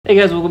Hey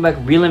guys, welcome back.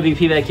 Real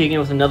MVP back here again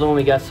with another one.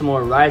 We got some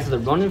more Rise of the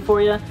Ronin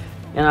for you.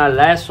 And our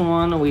last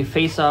one, we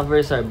face off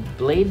versus our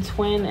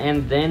Bladetwin,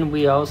 and then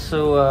we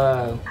also,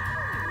 I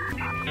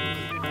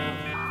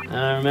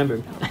don't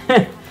remember.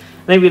 I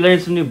think we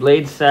learned some new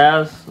blade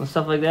styles and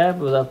stuff like that.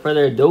 But without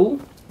further ado,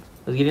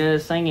 let's get into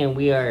this thing, and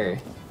we are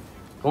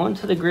going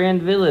to the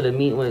Grand Villa to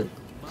meet with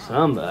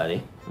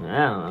somebody. I don't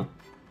know.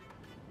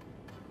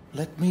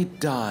 Let me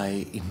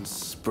die in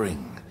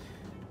spring,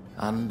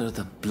 under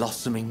the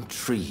blossoming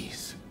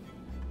trees.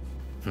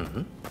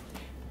 Mm-hmm.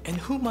 And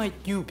who might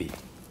you be?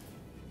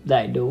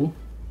 That dude.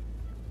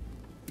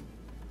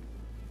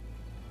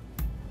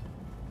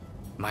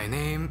 My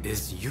name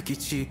is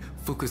Yukichi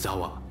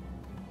Fukuzawa.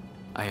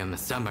 I am a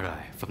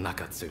samurai from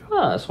Nakatsu.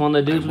 Oh, that's one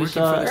of the dudes we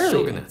saw for the earlier.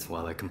 shogunate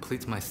while I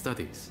complete my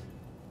studies.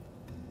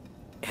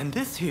 And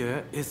this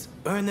here is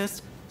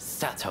Ernest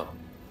Sato.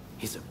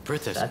 He's a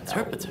British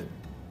interpreter.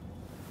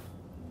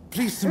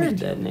 Pleased to I've meet heard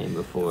you. that name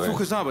before.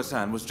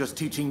 Fukuzawa-san was just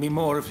teaching me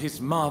more of his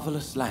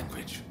marvelous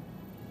language.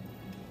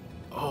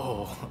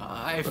 Oh,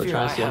 I We're fear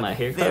trying I to steal have my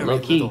haircut, very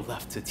low-key. little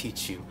left to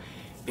teach you.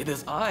 It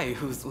is I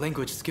whose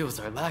language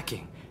skills are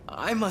lacking.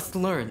 I must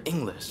learn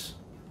English.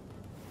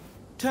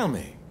 Tell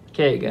me.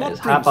 Okay, What guys,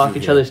 hop brings off you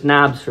each here? other's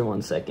knobs for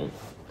 1 second.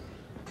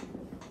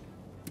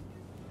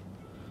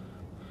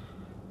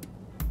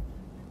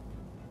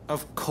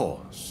 Of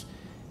course.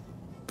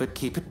 But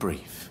keep it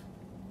brief.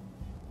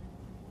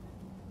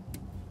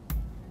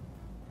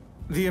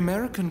 The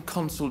American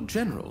Consul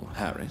General,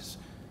 Harris?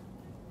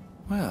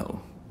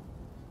 Well...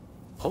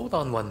 Hold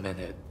on 1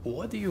 minute.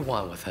 What do you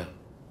want with him?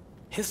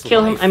 His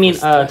Kill him. life I mean,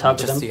 was threatened talk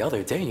to just them. the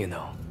other day, you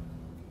know.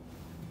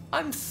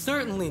 I'm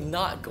certainly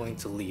not going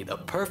to lead a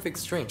perfect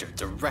stranger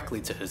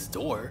directly to his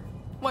door.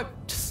 Why,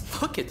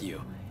 just look at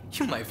you.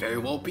 You might very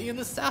well be an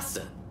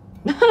assassin.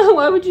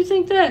 Why would you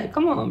think that?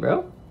 Come on,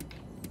 bro.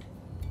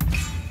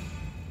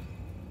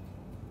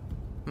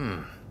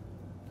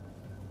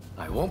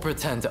 I won't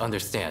pretend to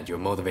understand your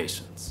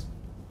motivations.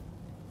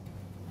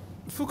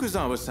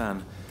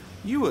 Fukuzawa-san,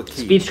 you were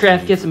keen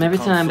Speechcraft to gets meet him with every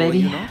the time, consul, are baby.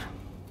 you not?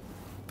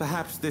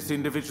 Perhaps this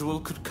individual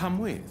could come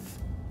with.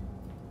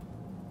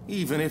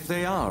 Even if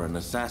they are an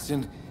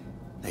assassin,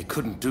 they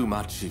couldn't do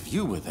much if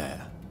you were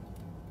there.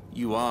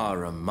 You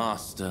are a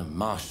master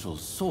martial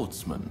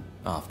swordsman,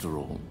 after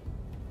all.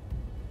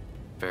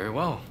 Very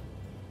well.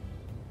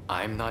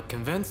 I'm not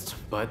convinced,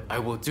 but I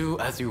will do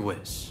as you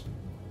wish.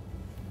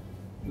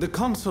 The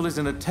consul is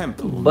in a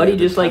temple. Buddy near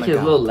the just like his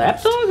Kanagawa little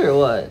post. lapdog or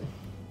what?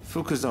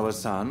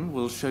 Fukuzawa-san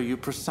will show you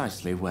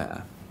precisely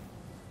where.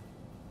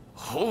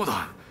 Hold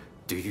on.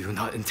 Do you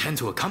not intend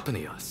to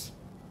accompany us?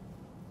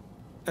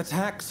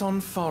 Attacks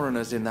on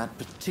foreigners in that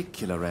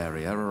particular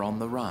area are on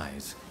the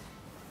rise.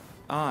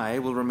 I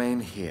will remain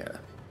here.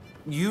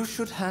 You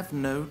should have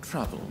no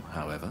trouble,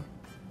 however.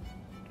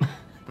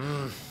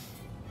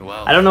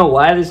 Well, I don't know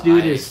why this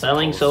dude I is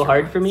selling suppose so you're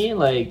hard right. for me.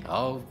 Like,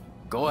 I'll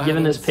go ahead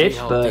giving and this pitch, see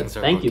how but things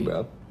are thank you,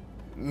 looking. bro.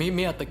 Meet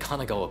me at the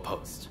Kanagawa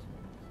post.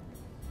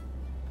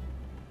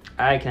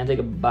 Alright, can I take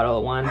a bottle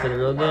of wine for the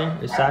road there?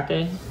 Or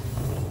sake?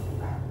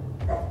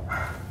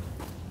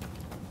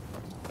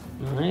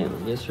 Alright,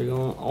 I guess we're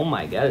going... Oh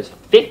my god, it's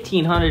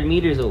 1,500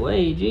 meters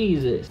away.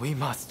 Jesus. We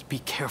must be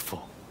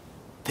careful.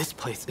 This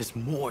place is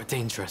more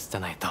dangerous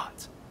than I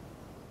thought.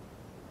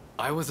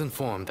 I was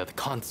informed that the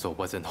consul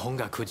was in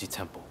Hongakuji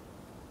Temple,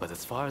 but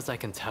as far as I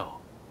can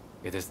tell,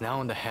 it is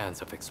now in the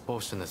hands of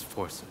expulsionist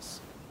forces.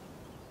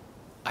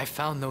 I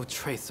found no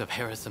trace of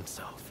Harris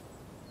himself.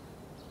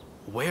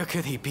 Where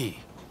could he be?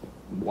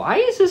 Why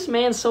is this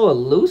man so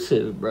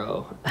elusive,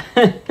 bro?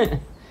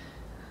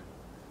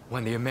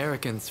 When the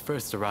Americans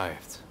first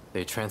arrived,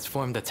 they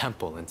transformed the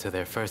temple into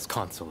their first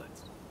consulate.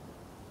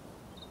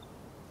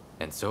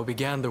 And so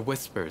began the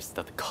whispers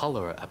that the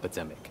cholera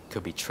epidemic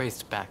could be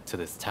traced back to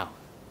this town.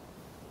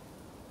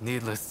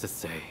 Needless to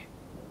say,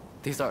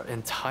 these are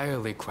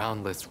entirely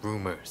groundless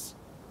rumors.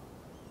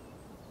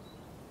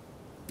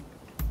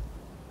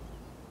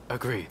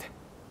 Agreed.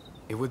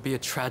 It would be a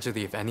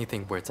tragedy if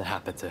anything were to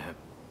happen to him.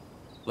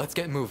 Let's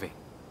get moving.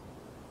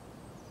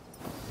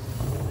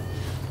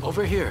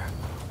 Over here.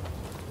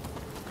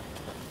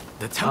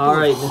 The temple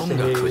Alright, of Mr.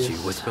 Hongakuji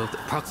Harris. was built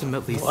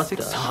approximately What the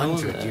hell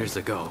is 600 that? years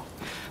ago.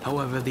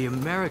 However, the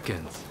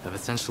Americans have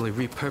essentially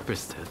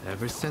repurposed it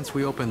ever since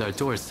we opened our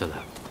doors to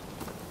them.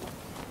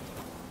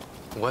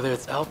 Whether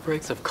it's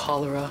outbreaks of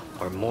cholera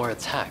or more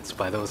attacks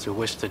by those who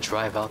wish to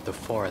drive out the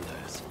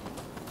foreigners.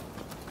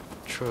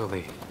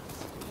 Truly.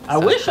 I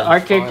wish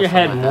our character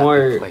had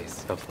more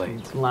Place of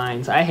late.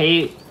 lines. I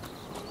hate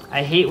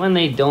when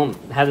they don't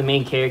have the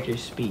main character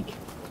speak.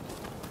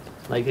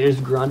 Like, there's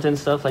grunt and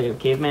stuff, like a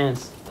caveman.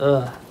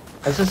 Ugh.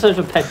 That's just such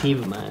a pet peeve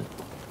of mine.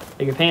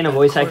 Like, you're paying a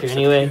voice actor Corpse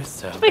anyway. appears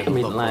to have Just make been him a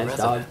read the local lines,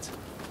 dog. resident.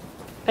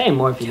 Pay him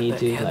more if you Can need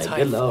the to. Like,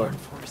 good lord.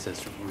 anti-foreign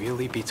forces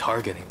really be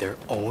targeting their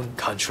own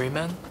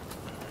countrymen?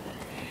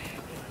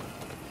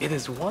 It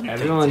is one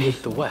Everyone thing to just-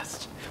 hate the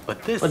West,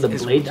 but this What, the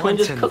is Bladetwin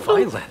just wanton cooked them?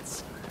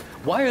 violence.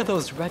 Why are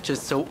those wretches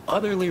so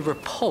utterly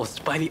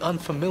repulsed by the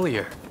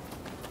unfamiliar?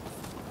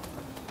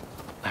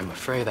 I I'm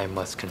afraid I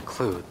must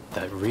conclude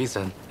that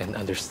reason and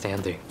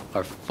understanding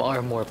are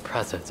far more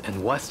present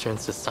in Western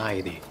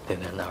society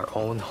than in our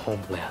own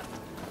homeland.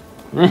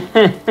 Give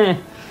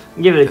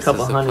it a This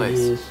couple is the hundred place.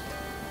 years.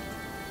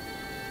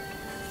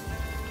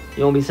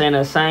 You won't be saying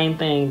the same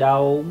thing,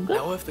 dog.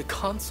 Now, if the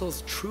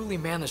consuls truly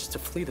managed to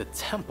flee the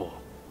temple,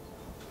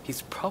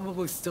 he's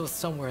probably still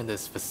somewhere in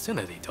this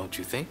vicinity, don't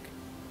you think?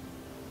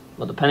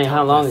 Well, depending on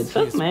how long it Doubtless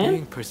took, he is man.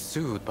 being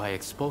pursued by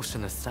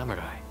expulsionist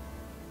samurai,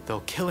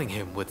 though killing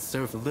him would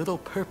serve little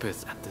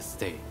purpose at this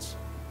stage.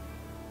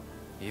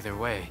 Either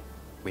way,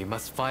 we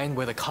must find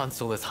where the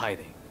consul is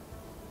hiding.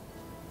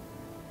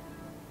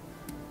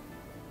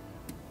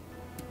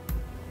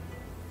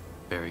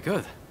 Very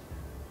good.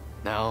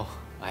 Now,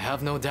 I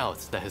have no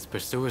doubts that his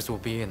pursuers will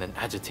be in an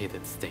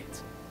agitated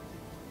state.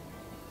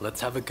 Let's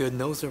have a good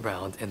nose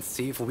around and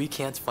see if we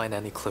can't find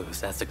any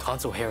clues as to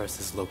Consul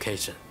Harris's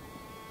location.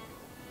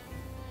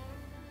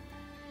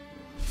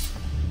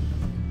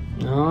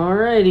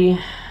 Alrighty.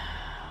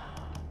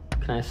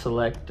 Can I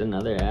select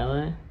another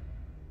ally?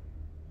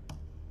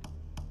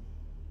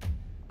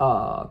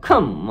 Aw,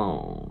 come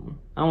on.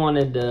 I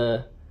wanted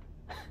to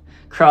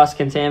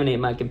cross-contaminate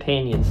my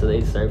companions so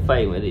they'd start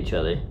fighting with each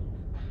other.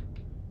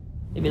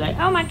 They'd be like,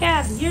 oh my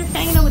god, you're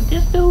hanging out with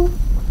this dude?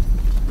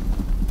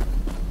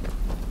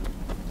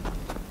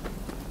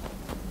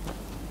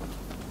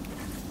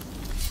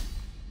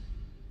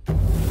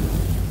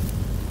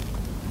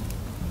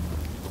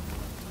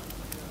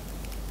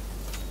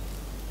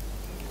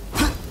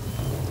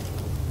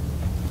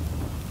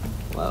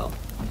 Well,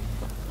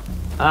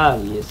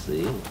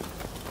 obviously.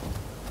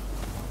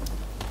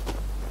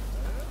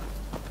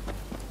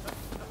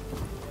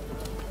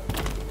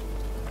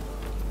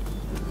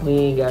 We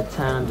ain't got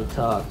time to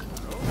talk.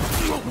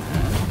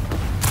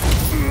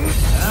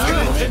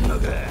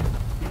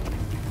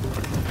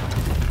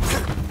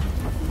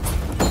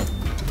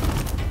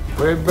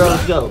 Where'd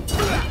bros go?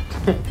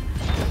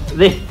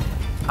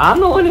 I'm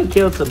the one who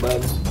killed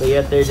somebody, but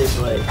yet they're just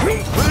like...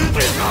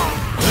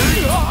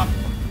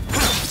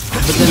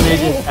 But then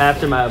they're just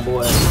after my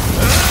boy.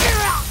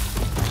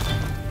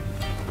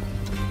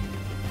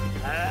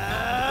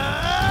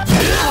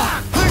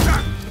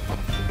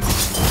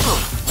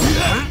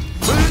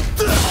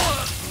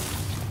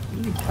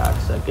 You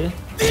cocksucker.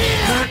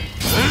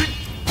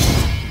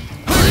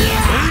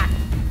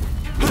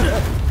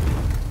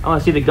 I want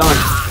to see the gun.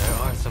 There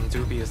are some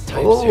dubious types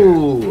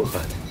Oh. here,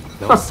 but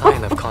no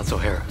sign of Consul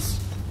Harris.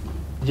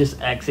 Just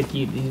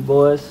execute these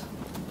boys.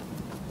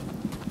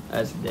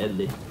 That's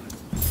deadly.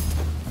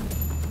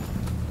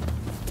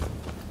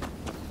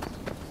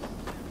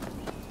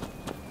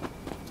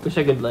 Wish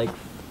I could like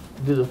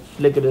do the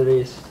flick of the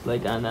wrist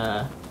like on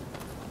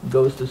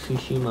Ghost of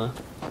Tsushima.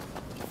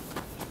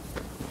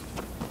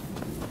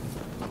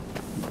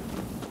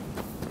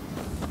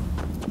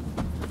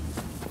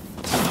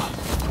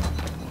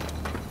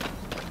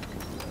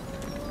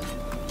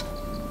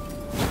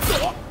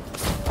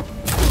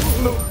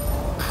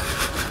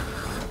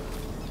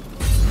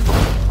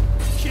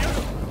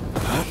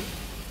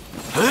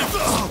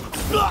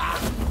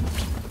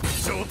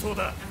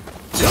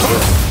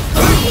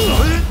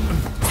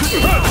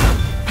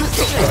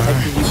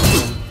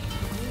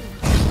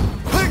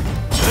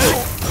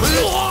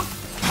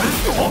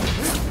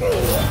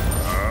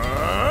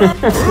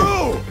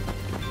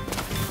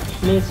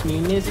 Miss me,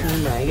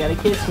 now you gotta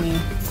kiss me.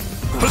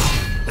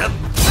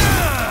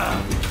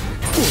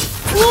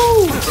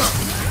 Woo!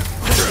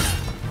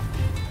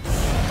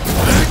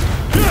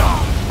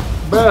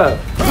 Bruh!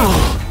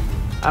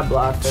 I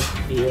blocked that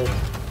spear.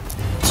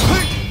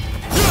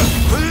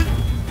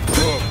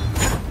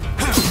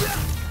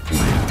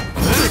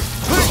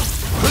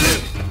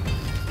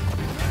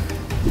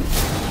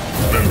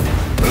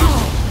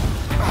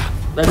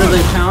 That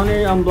doesn't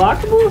counter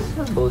unblockables?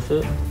 That's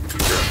bullshit.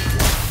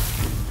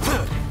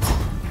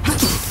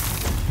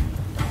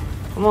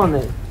 Come on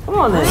then. Come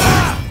on then.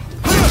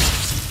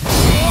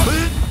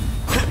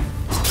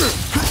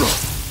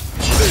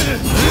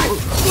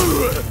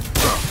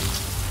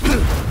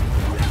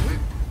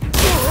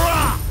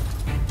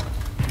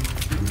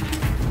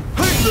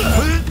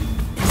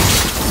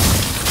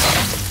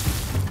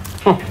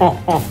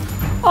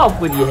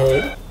 Off with your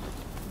head.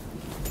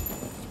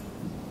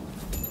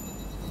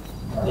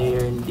 They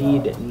are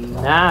indeed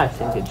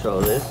not in control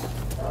of this.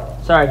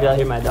 Sorry if y'all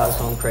hear my dogs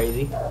going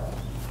crazy.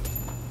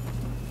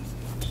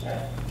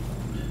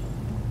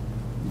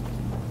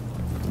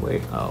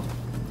 Wait, oh.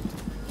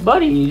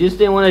 Buddy, you just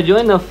didn't want to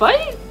join the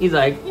fight? He's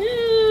like,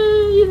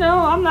 you know,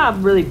 I'm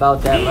not really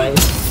about that life.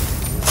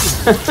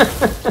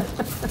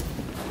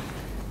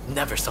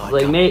 Never saw it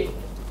Like, coming.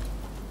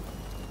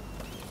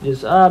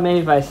 maybe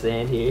if I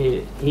stand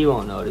here, he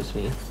won't notice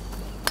me.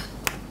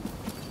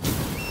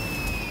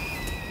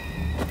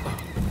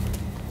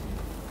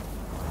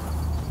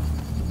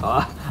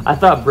 Oh, I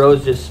thought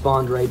bros just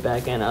spawned right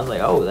back in. I was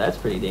like, oh, that's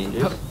pretty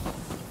dangerous.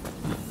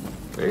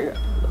 Where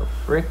the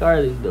frick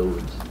are these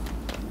dudes?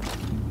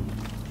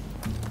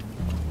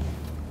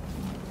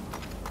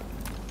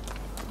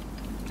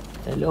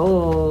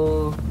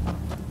 Hello.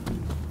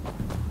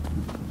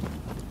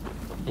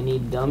 Any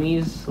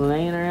dummies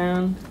laying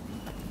around?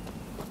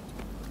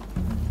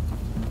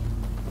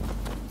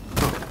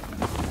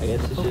 I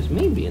guess it's just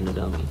me being the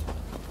dummy.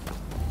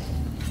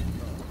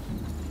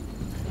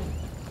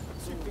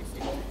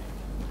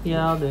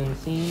 Y'all didn't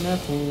see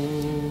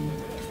nothing.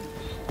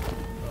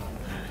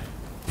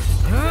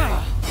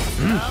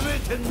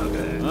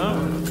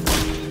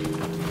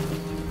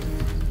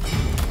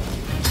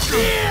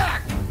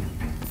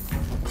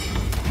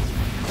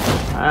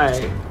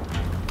 Alright.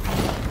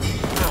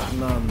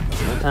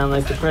 No time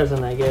like the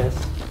present, I guess.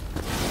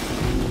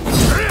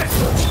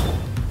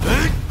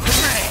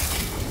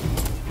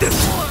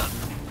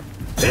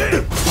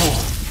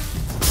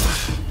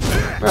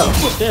 Bro,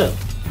 chill.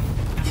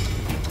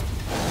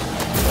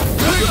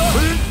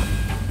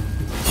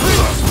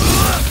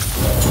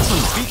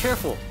 Be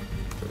careful.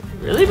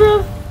 Really,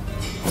 bro?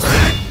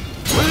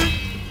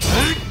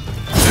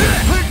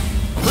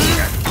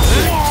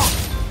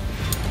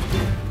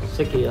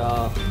 Sick of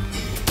y'all.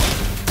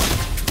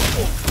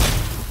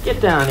 Get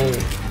down here.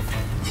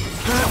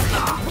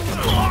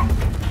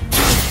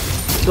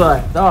 That's what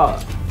I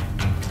thought.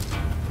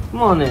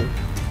 Come on in.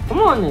 Come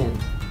on in.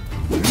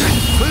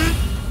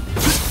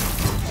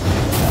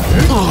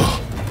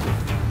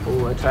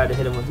 Oh, I tried to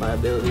hit him with my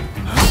ability.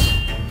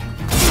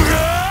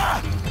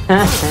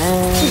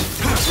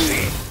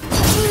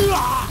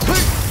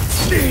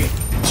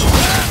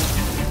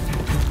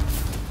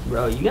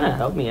 Bro, you gonna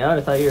help me out?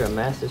 I thought you were a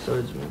master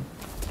swordsman.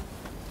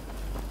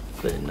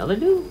 But another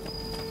dude?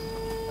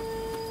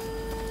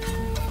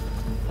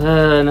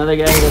 Another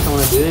guy who doesn't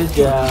want to do his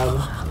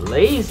job.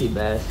 Lazy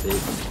bastard.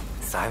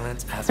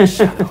 Silent as a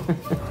shadow.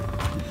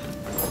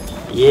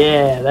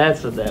 Yeah,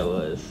 that's what that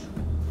was.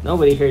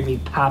 Nobody heard me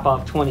pop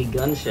off 20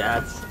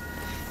 gunshots.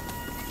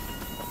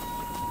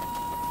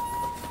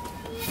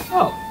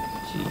 Oh,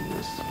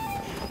 Jesus.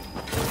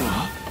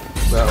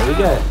 Bro, we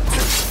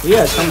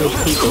got so many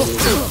people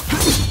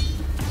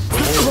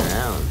standing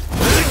around.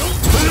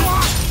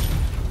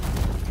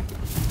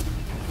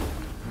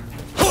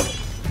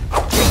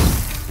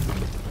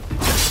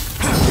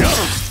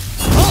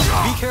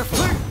 Be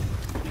careful.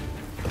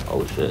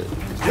 Oh shit.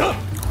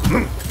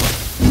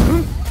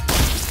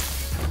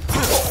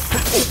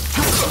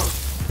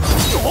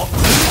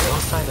 No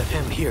sign of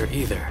him here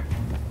either.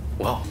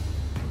 Well,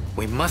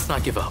 we must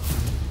not give up.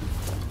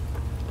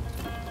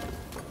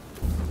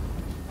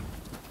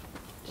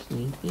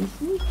 Sneaky,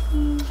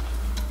 sneaky.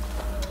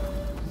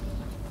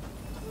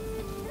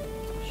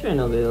 Sure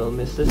nobody will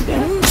miss this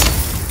guy.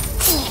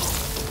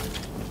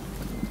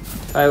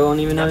 I won't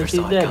even notice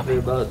he's dead for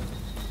about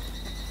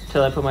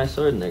till I put my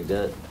sword in their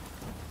gut.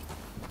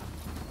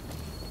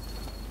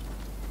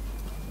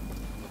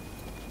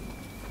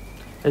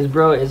 As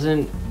bro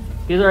isn't,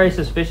 he's already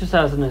suspicious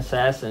I was an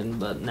assassin,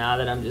 but now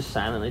that I'm just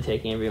silently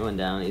taking everyone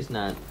down, he's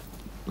not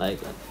like,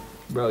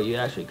 bro, you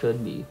actually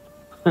could be.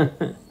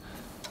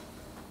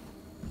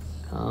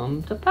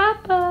 Come to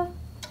Papa.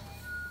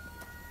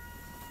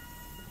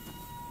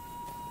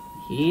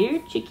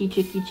 Here, chicky,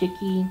 chicky,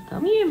 chicky.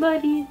 Come here,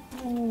 buddy.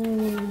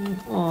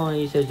 Oh,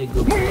 you're such a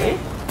good boy.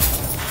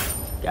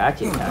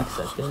 Gotcha,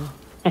 cocksucker.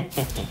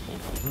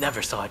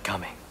 Never saw it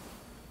coming.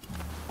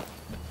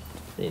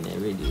 They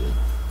never do.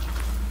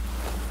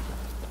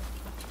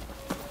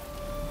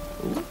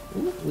 Ooh,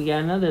 ooh, we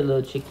got another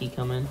little chickie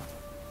coming.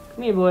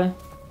 Come here, boy.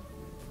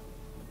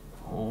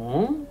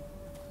 Oh,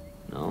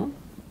 no.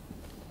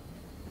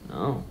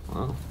 No,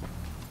 wow.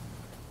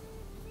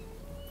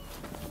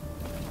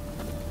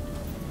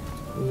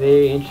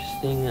 Very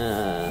interesting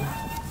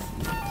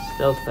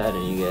stealth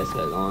pattern you guys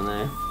got going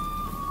there.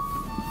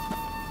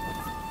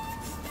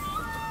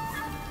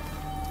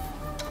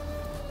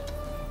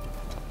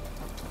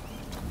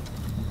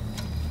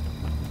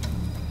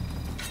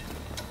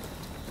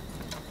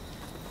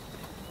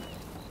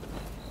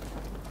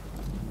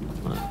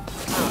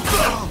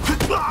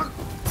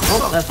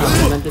 Oh, that's not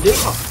what I meant to do.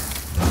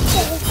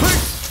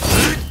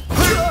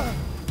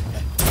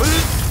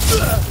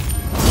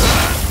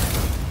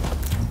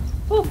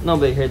 Oh,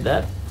 nobody heard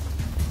that.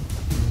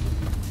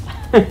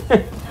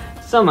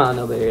 Somehow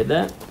nobody heard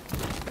that.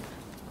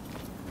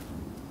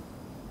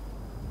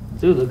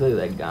 Dude, look like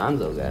that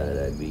Gonzo guy that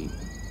I beat.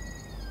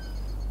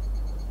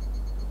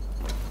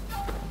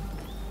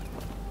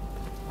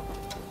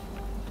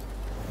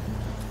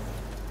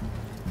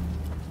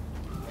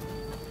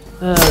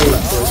 Oh, these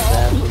poor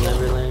stabs will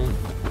never learn.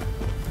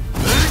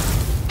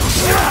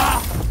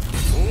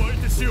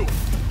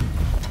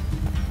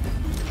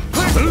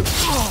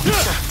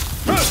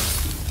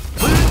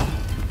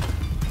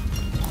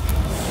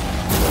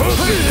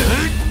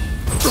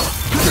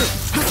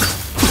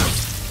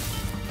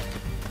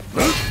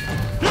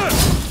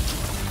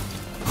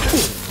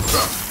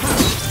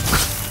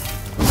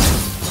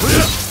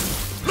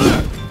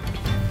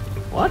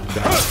 What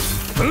the?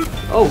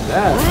 Oh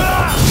god.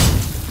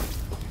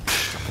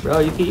 Bro,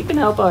 you can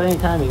help out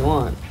anytime you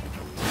want.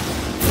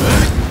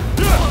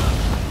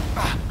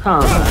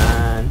 Come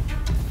on.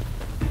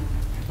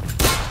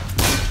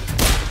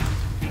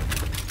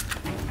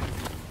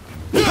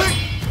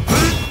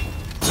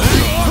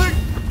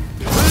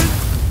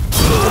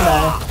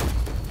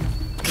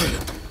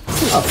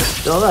 Oh,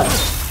 still alive.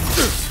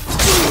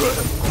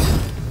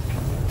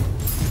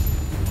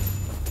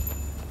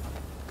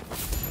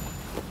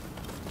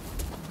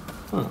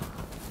 Huh.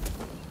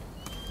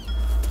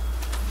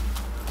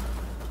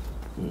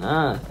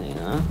 Nothing,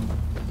 huh?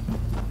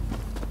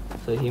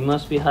 So he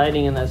must be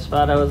hiding in that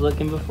spot I was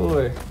looking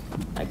before.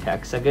 That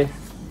cocksucker.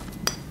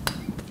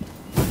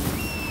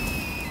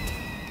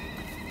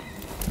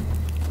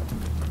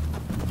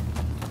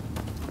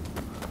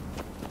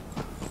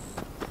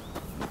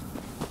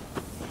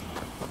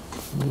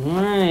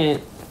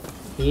 Alright.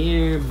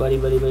 Here, buddy.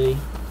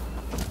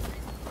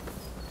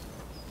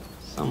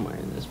 Somewhere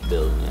in this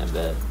building, I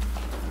bet.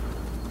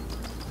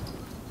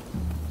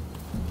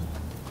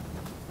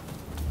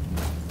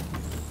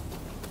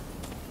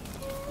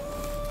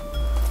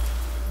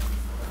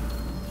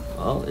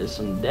 Well, there's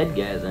some dead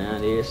guys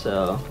around here,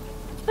 so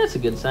that's a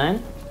good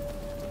sign.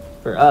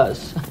 For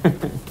us.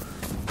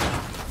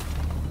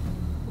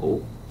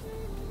 Oh.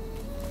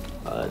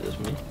 That's just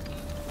me.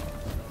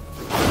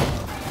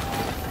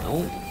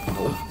 No.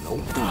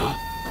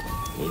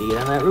 Need to get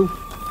on that roof.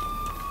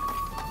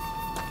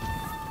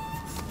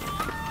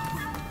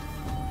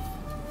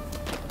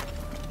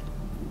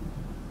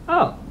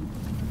 Oh.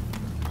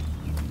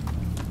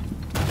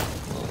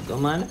 Well,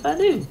 don't mind if I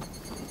do.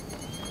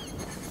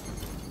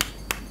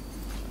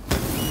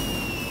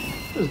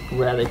 This is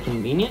rather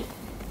convenient.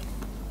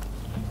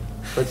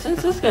 But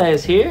since this guy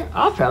is here,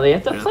 I'll probably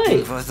have to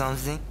Looking fight. for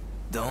something?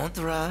 Don't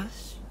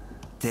rush.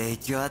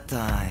 Take your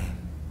time.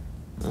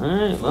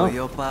 Alright,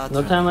 well,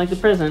 no time like the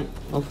present.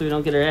 Hopefully we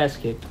don't get our ass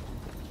kicked.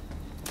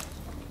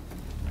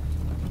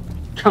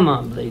 Come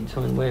on,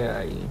 Bladetwin, where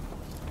are you?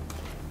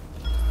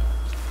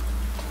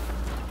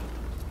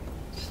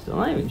 Still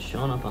not even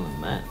showing up on the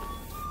map.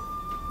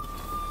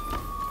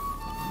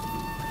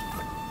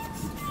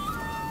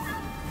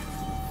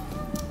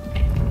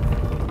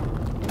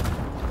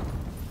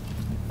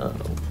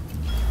 Uh-oh.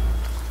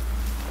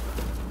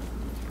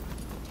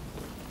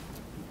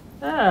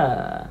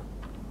 Ah.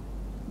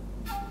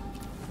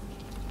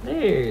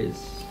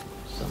 There's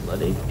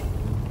somebody.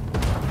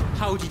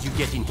 How did you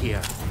get in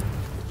here?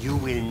 You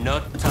will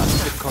not touch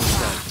the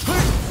console.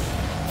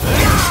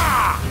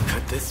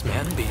 Could this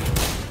man be?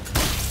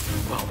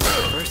 Well,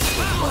 first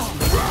we must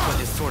make him put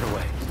his sword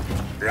away.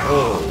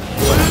 Oh,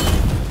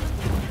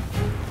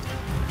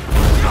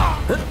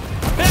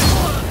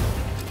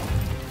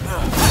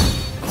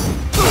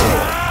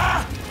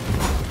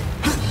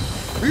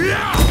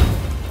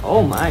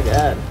 oh my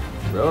god.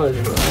 Bro is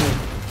running.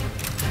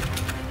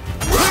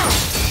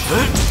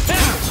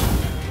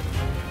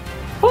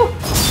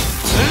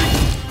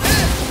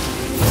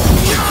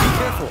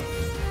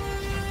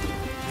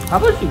 How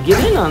about you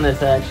get in on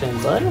this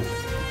action, bud?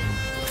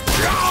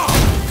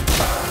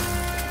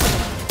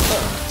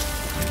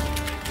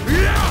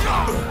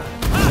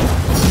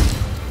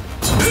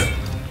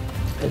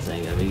 This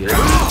ain't gonna be good.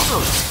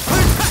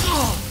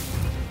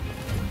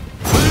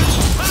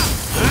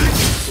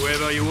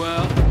 Whoever you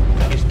were,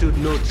 you stood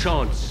no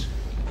chance.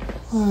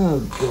 Oh,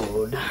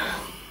 God.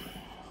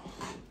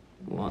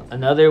 Well,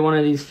 another one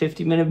of these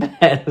 50-minute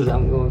battles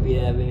I'm going to be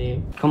having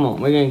here. Come on,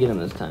 we're going to get him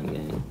this time,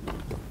 gang.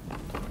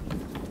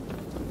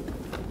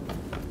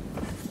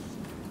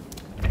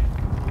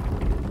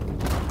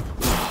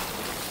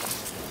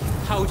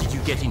 How did you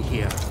get in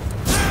here?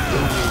 You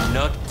will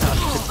not touch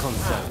the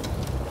console.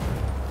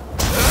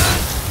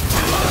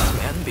 This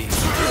man be?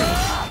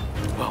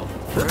 Well,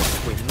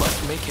 first we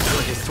must make him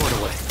put his sword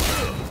away.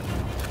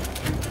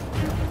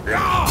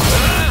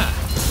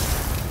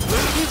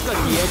 He's got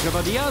the edge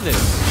over the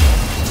others.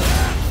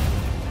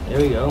 There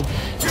we go.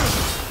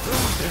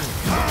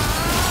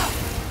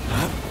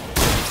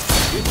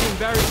 You seem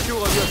very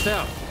sure of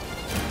yourself.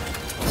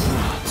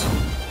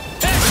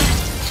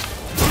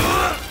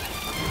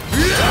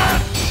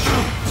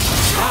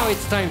 Now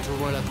it's time to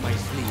roll up my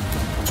sleeve.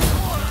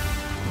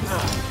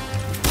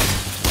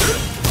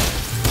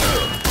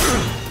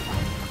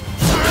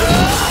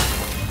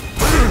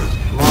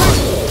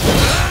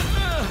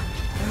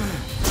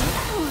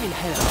 Who in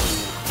hell are you?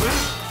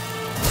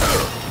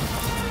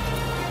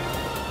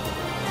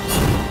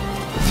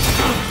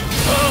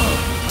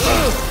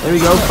 There we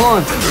go, come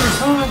on.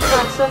 Come on,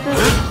 cocksucker.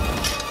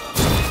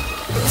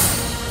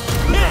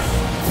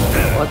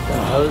 What the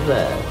hell is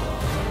that?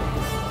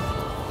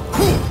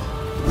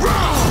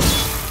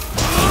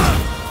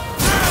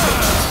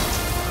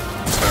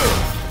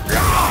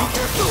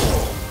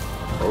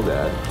 Oh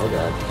god, oh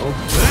god, oh.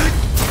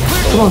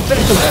 Come on,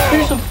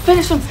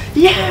 finish him!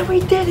 Yeah, we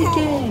did it,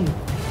 gang!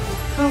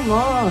 Come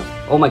on!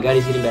 Oh my god,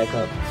 he's getting back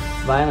up.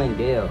 Violent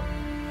Gale.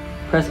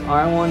 Press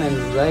R1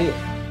 and right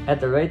at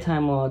the right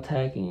time while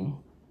attacking.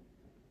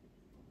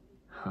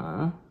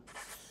 Huh?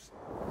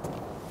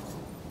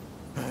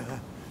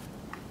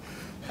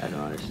 I don't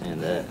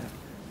understand that.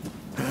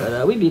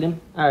 But we beat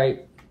him.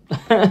 Alright.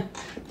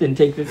 Didn't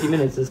take 50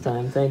 minutes this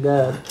time, thank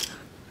god.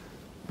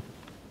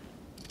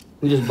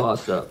 We just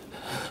bossed up.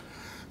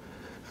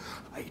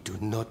 I do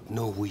not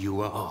know who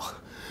you are,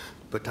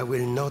 but I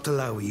will not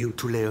allow you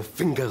to lay a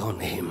finger on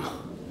him.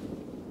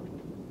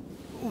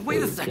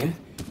 Wait a second.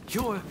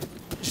 You're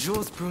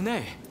Jules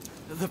Brunet,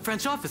 the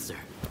French officer.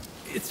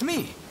 It's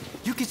me,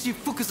 Yukichi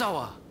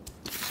Fukuzawa.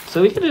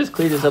 So we could just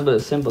clear this up with a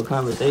simple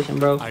conversation,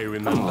 bro. I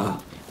remember.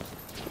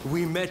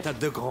 We met at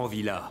the Grand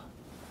Villa.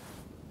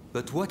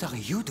 But what are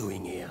you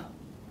doing here?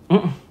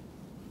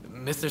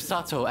 Mr.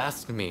 Sato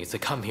asked me to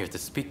come here to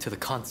speak to the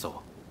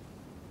consul.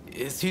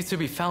 Is he to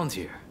be found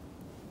here?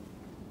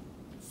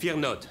 Fear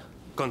not,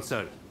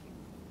 Consul.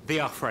 They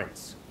are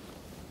friends.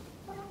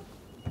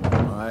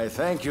 I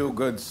thank you,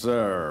 good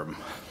sir.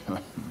 There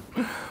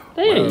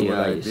Where you would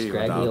are, I you be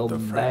scraggly without old the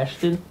French?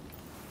 bastard.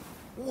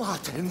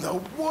 What in the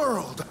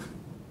world?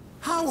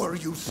 How are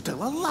you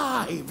still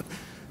alive?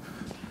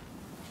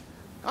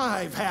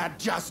 I've had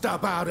just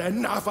about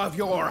enough of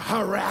your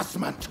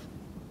harassment.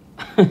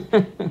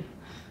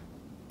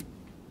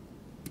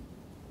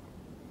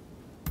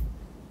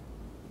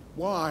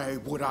 Why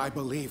would I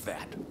believe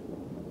that?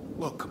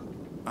 Look,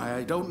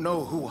 I don't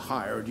know who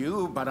hired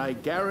you, but I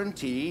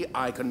guarantee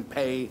I can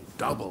pay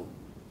double.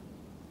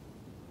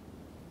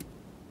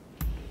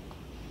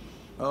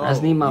 I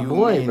just need my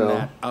boy, you mean bro.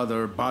 that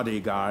other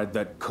bodyguard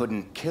that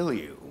couldn't kill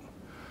you?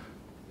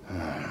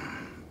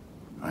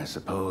 I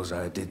suppose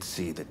I did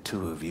see the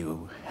two of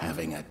you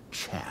having a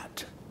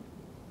chat.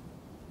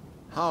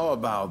 How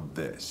about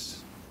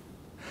this?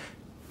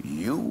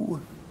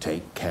 You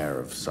take care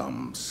of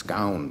some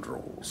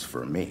scoundrels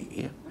for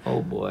me.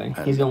 Oh boy,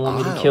 and he's gonna want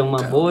me to I'll kill my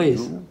tell boys.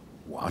 you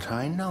what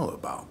I know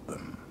about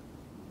them.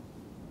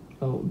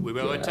 Oh, We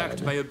were God.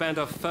 attacked by a band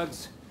of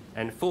thugs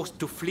and forced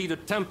to flee the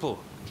temple.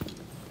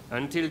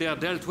 Until they're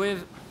dealt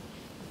with,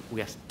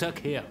 we are stuck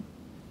here.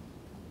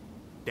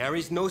 There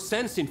is no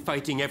sense in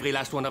fighting every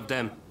last one of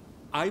them.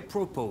 I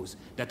propose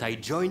that I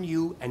join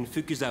you and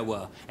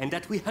Fukuzawa, and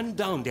that we hunt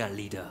down their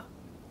leader.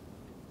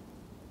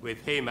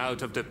 With him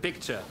out of the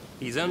picture,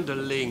 his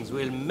underlings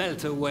will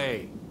melt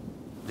away.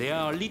 They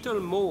are little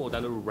more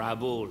than a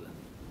rabble.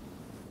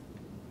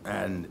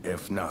 And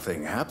if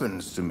nothing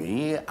happens to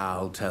me,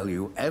 I'll tell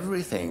you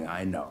everything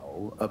I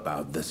know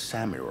about the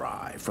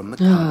samurai from the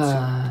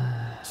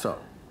council. So,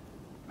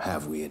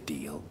 have we a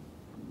deal?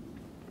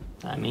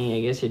 I mean,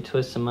 I guess you're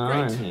twisting my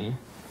arm Great. here.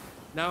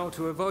 Now,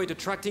 to avoid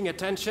attracting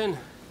attention,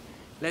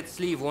 let's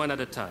leave one at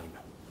a time.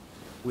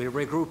 We'll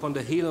regroup on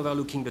the hill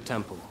overlooking the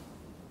temple.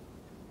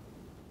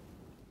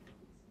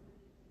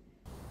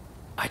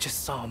 I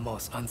just saw a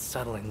most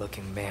unsettling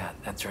looking man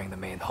entering the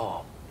main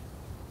hall.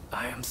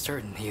 I am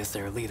certain he is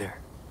their leader.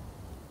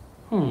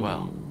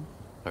 Well,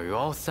 are you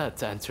all set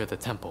to enter the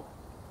temple?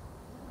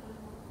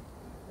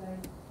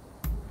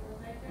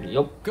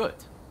 Yup. Good.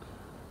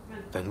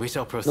 Then we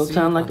shall proceed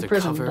sound like the under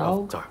prison, cover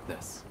dog. of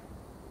darkness.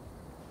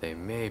 They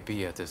may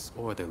be a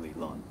disorderly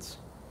lot.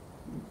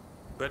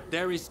 But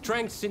there is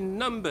strength in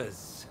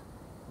numbers.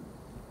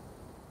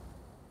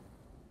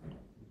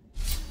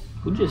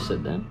 Who just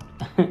said that?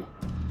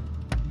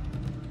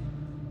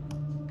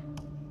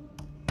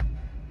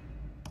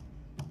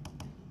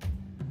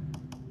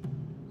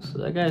 So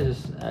that guy's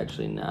just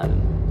actually not.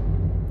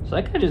 So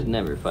that guy just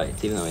never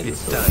fights, even though he's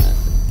It's a sword time.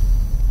 master.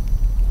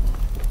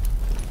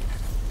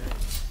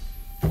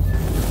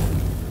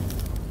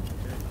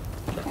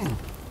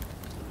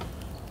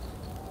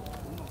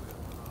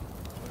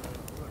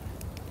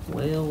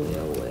 Well,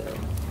 well, well.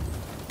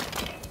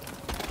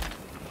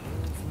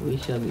 We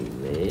shall be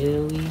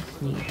very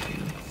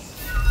sneaky.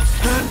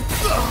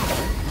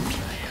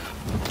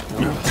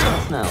 No,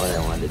 that's not what I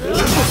wanted to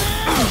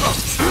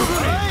do.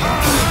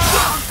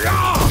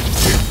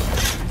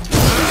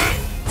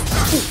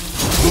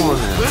 Come on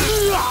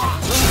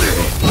now.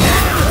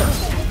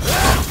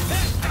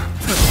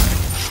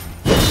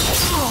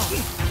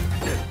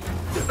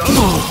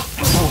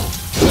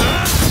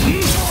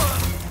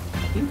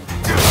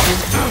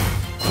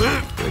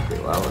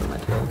 Great, wow, what am I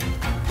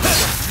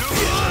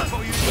doing?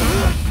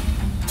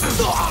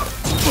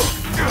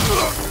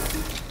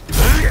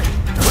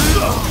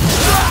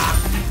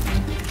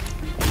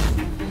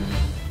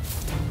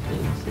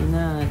 It's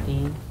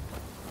nothing.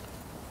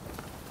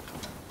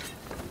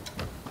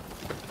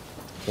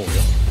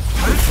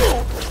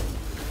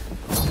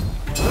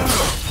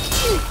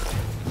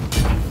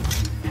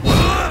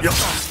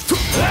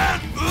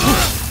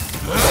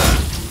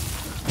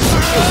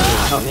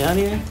 Help me out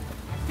here?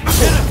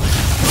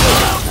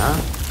 Nah.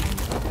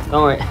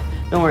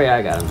 Don't worry,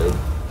 I got him, dude.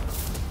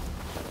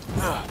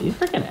 These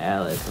freaking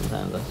allies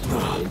sometimes, I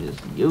swear, they're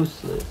just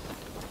useless.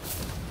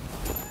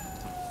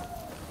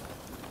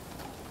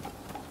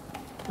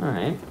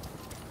 Alright.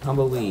 How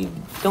about we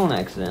don't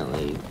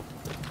accidentally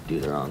do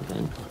the wrong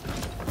thing?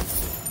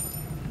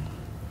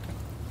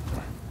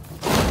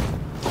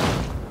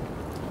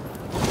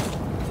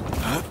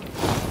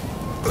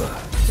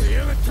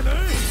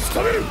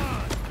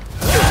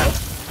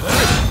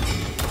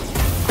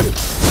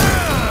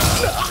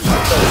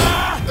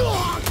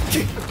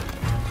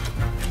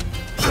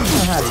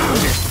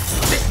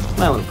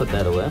 Might want to put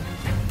that away.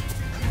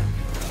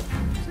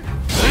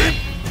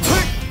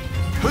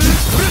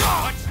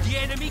 Watch the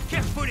enemy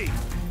carefully.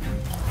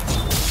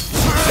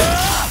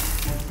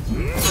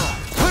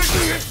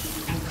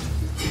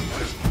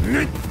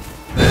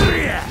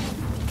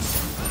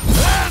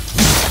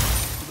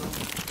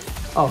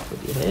 Off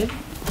with your head.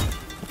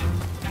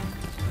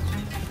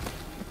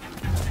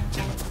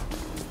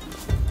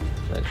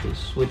 Let's actually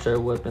switch our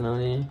weapon on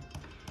in.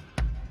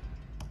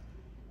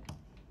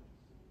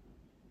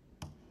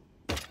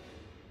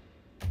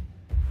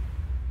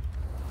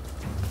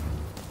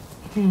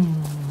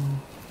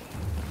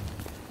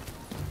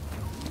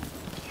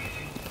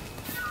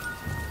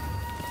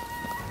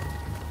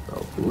 Bro,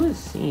 who is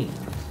seeing us?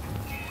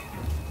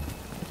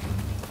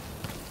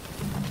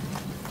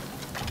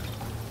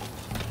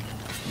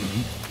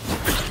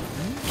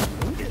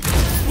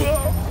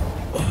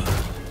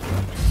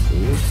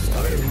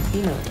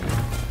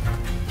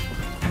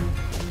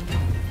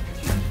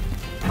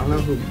 I don't know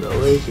who Bro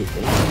is. He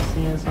thinks he's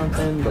seeing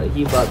something, but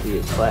he about to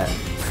get clapped.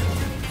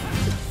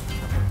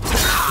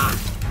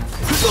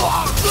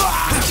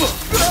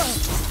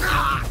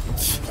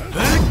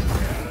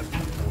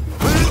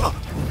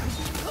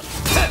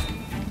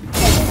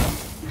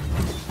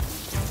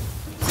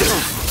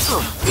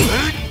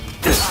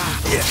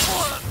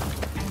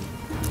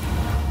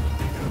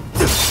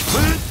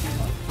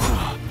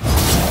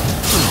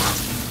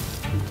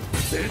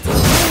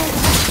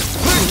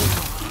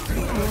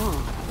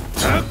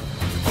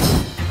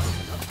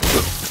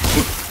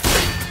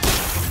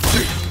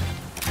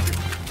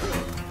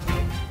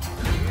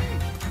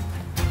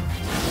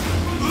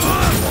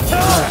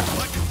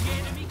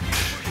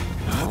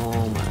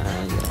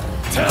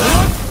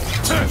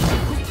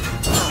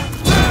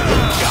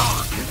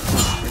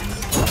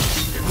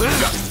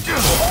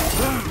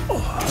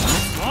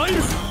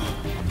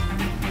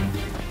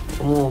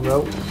 Come on, bro.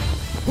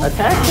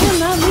 Attack him,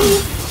 not me.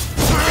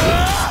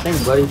 I think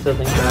Buddy still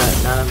thinks we're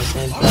not on the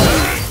same side.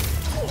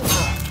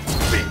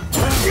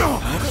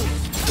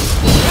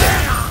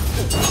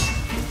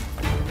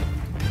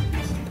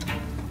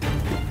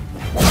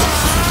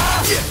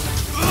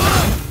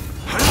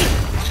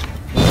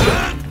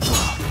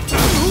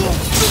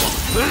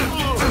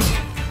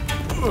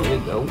 There we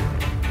go.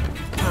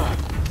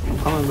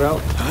 Come on, bro.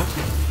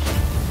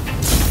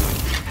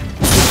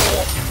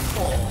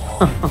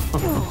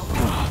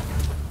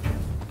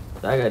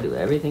 So I gotta do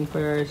everything for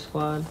our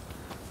squad.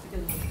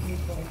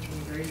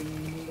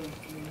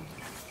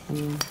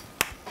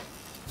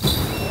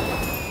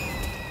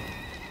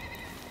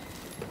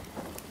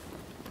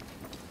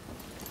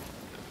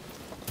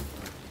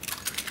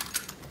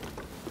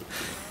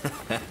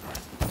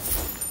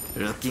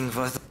 Looking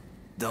for...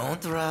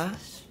 Don't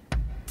rush.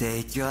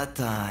 Take your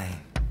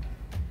time.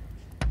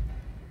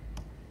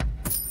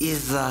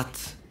 Is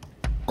that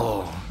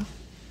all?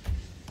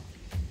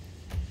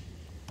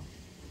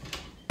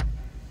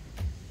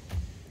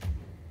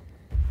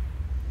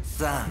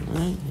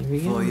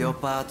 Thanks for your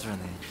patronage.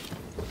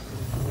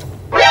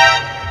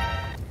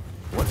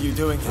 What are you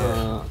doing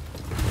here?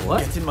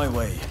 What? Get in my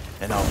way,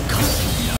 and I'll cut you.